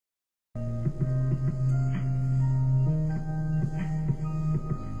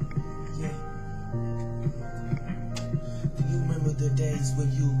days when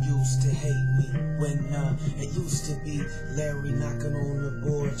you used to hate me. When it used to be Larry knocking on the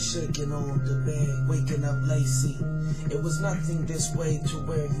board, shaking on the bed, waking up lazy. It was nothing this way to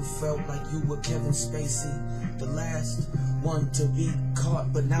where you felt like you were Kevin Spacey, the last one to be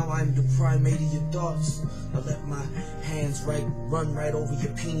caught. But now I'm the primate of your thoughts. I let my hands run right over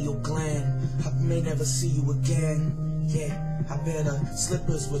your pineal gland. I may never see you again. Yeah, I bet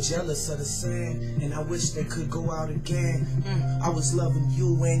slippers were jealous of the sand, and I wish they could go out again. I was loving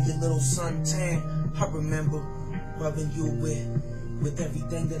you and your little suntan. I remember rubbing you with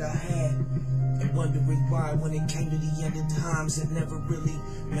everything that I had, and wondering why when it came to the end of times it never really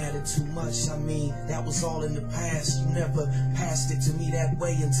mattered too much. I mean, that was all in the past. You never passed it to me that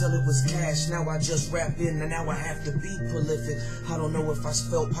way until it was cash. Now I just rap in and now I have to be prolific. I don't know if I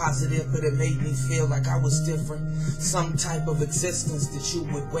felt positive, but it made me feel like I was different. Some type of existence that you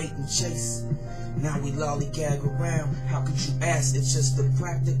would wait and chase. Now we lollygag around. How could you ask? It's just the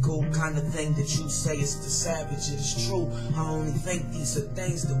practical kind of thing that you say is the savage. It is true. I only think these are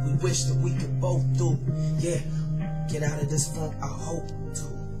things that we wish that we could both do. Yeah, get out of this funk. I hope to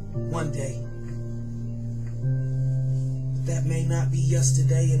one day. That may not be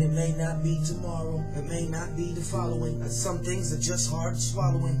yesterday, and it may not be tomorrow. It may not be the following. Some things are just hard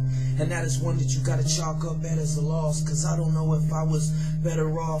swallowing, and that is one that you gotta chalk up at as a loss. Cause I don't know if I was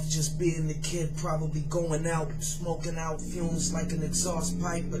better off just being the kid, probably going out, smoking out fumes like an exhaust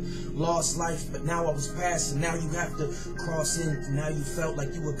pipe, but lost life. But now I was past, and now you have to cross in. Now you felt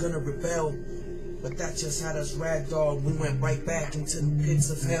like you were gonna rebel, but that just had us ragdolled. We went right back into the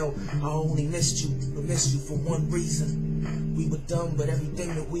pits of hell. I only missed you, but missed you for one reason. We were done with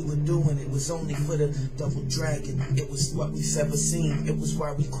everything that we were doing. It was only for the double dragon. It was what we've ever seen. It was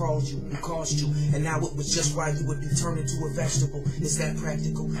why we crawled you and cost you. And now it was just why you would be turned into a vegetable. Is that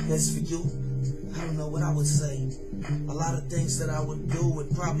practical? As for you, I don't know what I would say. A lot of things that I would do would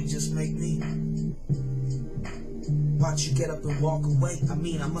probably just make me watch you get up and walk away. I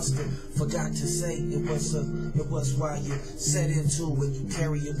mean, I must have forgot to say it was why you set into when you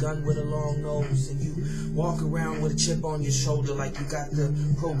carry your gun with a long nose, and you walk around with a chip on your shoulder like you got the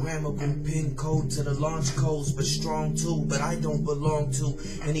programmable pin code to the launch codes, but strong too. But I don't belong to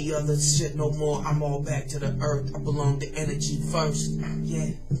any other shit no more. I'm all back to the earth. I belong to energy first.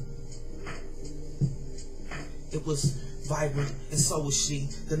 Yeah. It was vibrant, and so was she.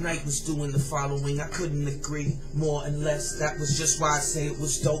 The night was doing the following. I couldn't agree more and less. That was just why I say it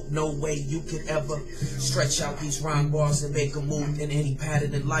was dope. No way you could ever stretch out these rhyme bars and make a move in any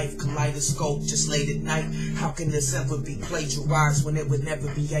pattern in life. Kaleidoscope just late at night. How can this ever be plagiarized when it would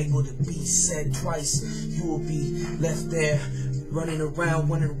never be able to be said twice? You will be left there running around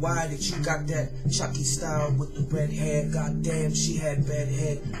wondering why that you got that Chucky style with the red hair. Goddamn, she had bad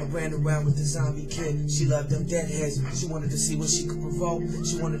head. I ran around with the zombie kid. She loved them deadheads. She wanted to see what she could provoke.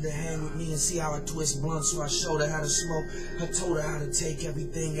 She wanted to hang with me and see how I twist blunts, so I showed her how to smoke. I told her how to take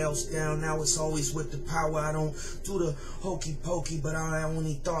everything else down. Now it's always with the power. I don't do the hokey pokey, but I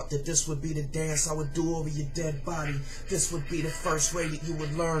only thought that this would be the dance I would do over your dead body. This would be the first way that you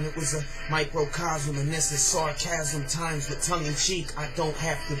would learn. It was a microcosm, and this is sarcasm times with tongue in cheek. I don't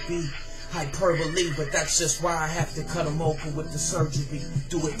have to be hyperbole, but that's just why I have to cut them open with the surgery.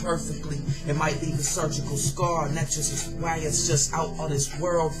 Do it perfectly. It might leave a surgical scar, and that's just why it's just out of this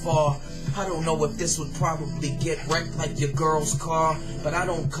world far. I don't know if this would probably get wrecked like your girl's car, but I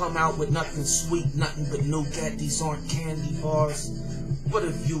don't come out with nothing sweet, nothing but nougat. These aren't candy bars. What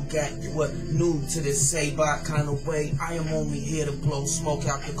have you got? You are new to this say-bye kind of way. I am only here to blow smoke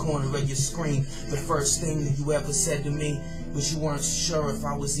out the corner of your screen. The first thing that you ever said to me was you weren't sure if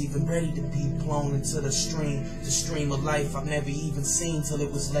I was even ready to be blown into the stream of life I've never even seen till it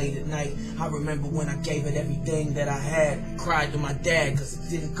was late at night. I remember when I gave it everything that I had, cried to my dad cause it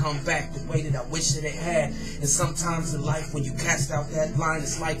didn't come back the way that I wish that it had. And sometimes in life when you cast out that line,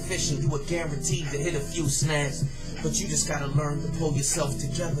 it's like fishing. You are guaranteed to hit a few snags, but you just gotta learn to pull yourself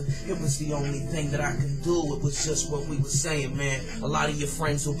together. It was the only thing that I could do. It was just what we were saying, man. A lot of your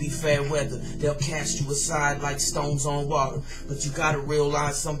friends will be fair weather. They'll cast you aside like stones on water. But you gotta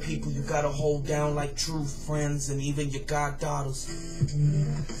realize some people you gotta hold down like true friends, and even your goddaughters.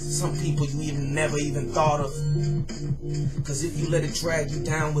 Some people you never even thought of. Cause if you let it drag you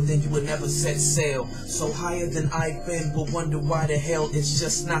down, well then you would never set sail. So higher than I've been, but wonder why the hell it's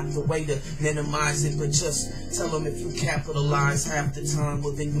just not the way to minimize it. But just tell them If you capitalize half the time,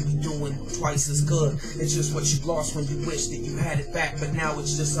 well then you'll be doing twice as good. It's just what you lost when you wish that you had it back. But now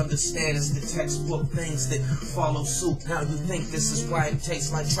it's just understand it's the textbook things that follow suit. Now you think this is why it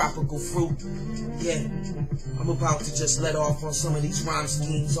tastes like tropical fruit. Yeah, I'm about to just let off on some of these rhyme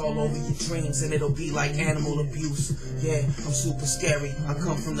schemes all over your dreams, and it'll be like animal abuse. Yeah, I'm super scary. I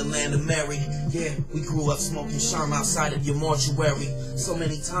come from the land of Mary. Yeah, we grew up smoking charm outside of your mortuary. So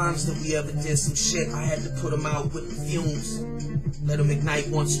many times that we ever did some shit, I had to put them out with the fumes. Let them ignite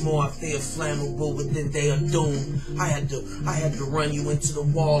once more if they're flammable, but then they are doomed. I had to run you into the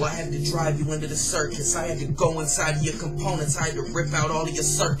wall. I had to drive you into the circus. I had to go inside of your components. I had to rip out all of your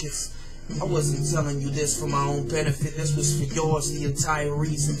circuits. I wasn't telling you this for my own benefit. This was for yours, the entire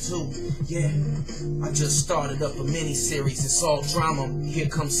reason too. Yeah, I just started up a mini-series. It's all drama. Here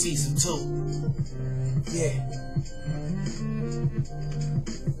comes season 2. Yeah.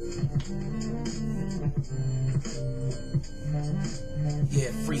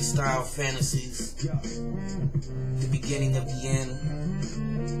 Yeah, freestyle fantasies. The beginning of the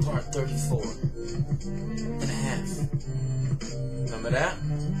end. Part 34 and a half. Remember that?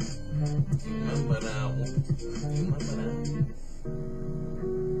 Remember that one? You remember that?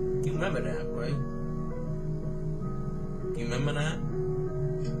 You remember that, right? You remember that?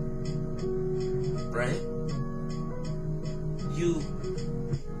 Right?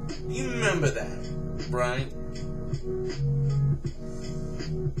 You remember that, right?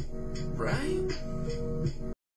 Right?